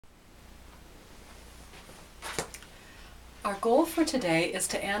Our goal for today is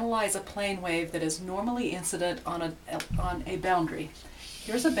to analyze a plane wave that is normally incident on a boundary.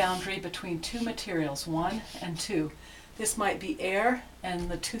 Here's a boundary between two materials, 1 and 2. This might be air and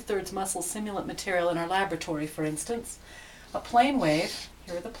the 2/3 muscle simulant material in our laboratory, for instance. A plane wave,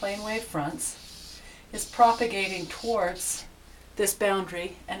 here are the plane wave fronts, is propagating towards this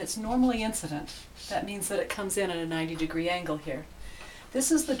boundary, and it's normally incident. That means that it comes in at a 90-degree angle here.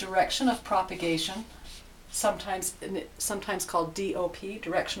 This is the direction of propagation, sometimes called DOP,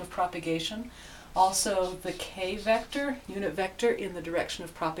 direction of propagation. Also, the K vector, unit vector in the direction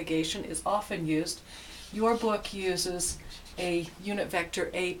of propagation, is often used. Your book uses a unit vector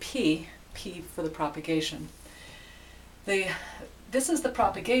AP, P for the propagation. This is the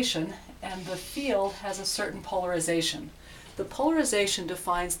propagation, and the field has a certain polarization. The polarization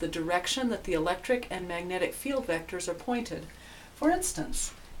defines the direction that the electric and magnetic field vectors are pointed. For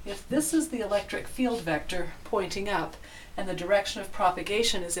instance, if this is the electric field vector pointing up and the direction of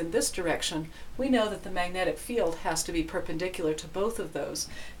propagation is in this direction, we know that the magnetic field has to be perpendicular to both of those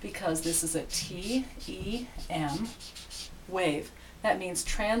because this is a TEM wave. That means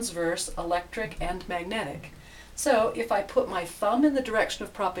transverse electric and magnetic. So if I put my thumb in the direction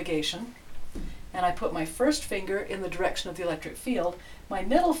of propagation and I put my first finger in the direction of the electric field, my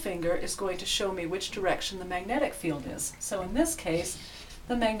middle finger is going to show me which direction the magnetic field is. So in this case,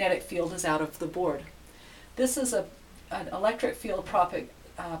 the magnetic field is out of the board. This is an electric field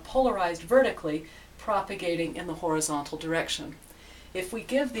polarized vertically, propagating in the horizontal direction. If we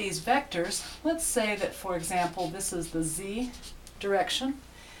give these vectors, let's say that, for example, this is the Z direction,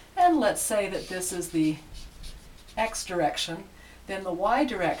 and let's say that this is the X direction, then the Y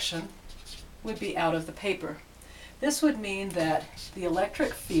direction would be out of the paper. This would mean that the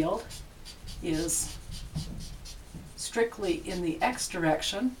electric field is strictly in the X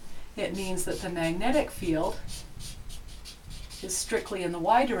direction. It means that the magnetic field is strictly in the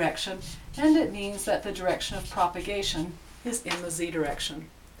Y direction, and it means that the direction of propagation is in the Z direction.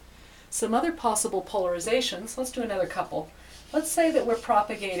 Some other possible polarizations, let's do another couple. Let's say that we're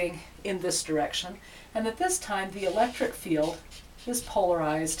propagating in this direction, and that this time the electric field is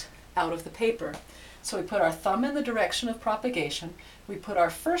polarized out of the paper. So we put our thumb in the direction of propagation, we put our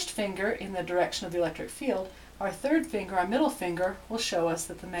first finger in the direction of the electric field, our third finger, our middle finger, will show us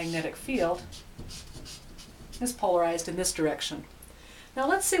that the magnetic field is polarized in this direction. Now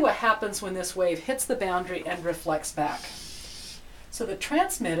let's see what happens when this wave hits the boundary and reflects back. So the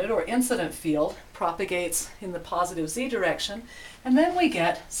transmitted or incident field propagates in the positive Z direction, and then we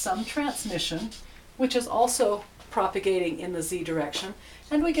get some transmission, which is also propagating in the Z direction,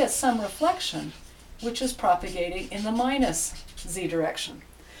 and we get some reflection, which is propagating in the minus Z direction.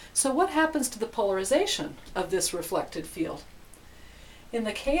 So what happens to the polarization of this reflected field? In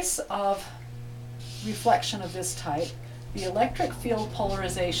the case of reflection of this type, the electric field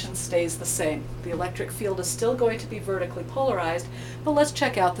polarization stays the same. The electric field is still going to be vertically polarized, but let's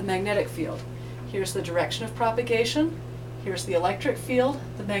check out the magnetic field. Here's the direction of propagation, here's the electric field.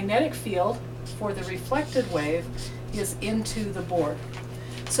 The magnetic field for the reflected wave is into the board.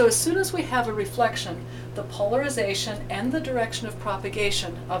 So as soon as we have a reflection, the polarization and the direction of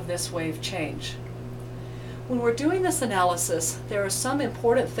propagation of this wave change. When we're doing this analysis, there are some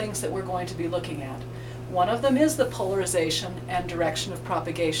important things that we're going to be looking at. One of them is the polarization and direction of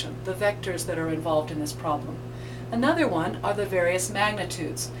propagation, the vectors that are involved in this problem. Another one are the various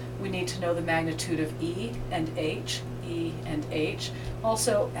magnitudes. We need to know the magnitude of E and H,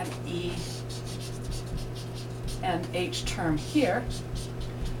 also an E and H term here.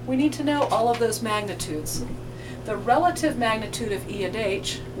 We need to know all of those magnitudes. The relative magnitude of E and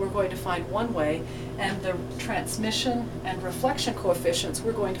H we're going to find one way, and the transmission and reflection coefficients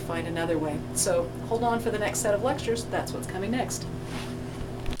we're going to find another way. So hold on for the next set of lectures. That's what's coming next.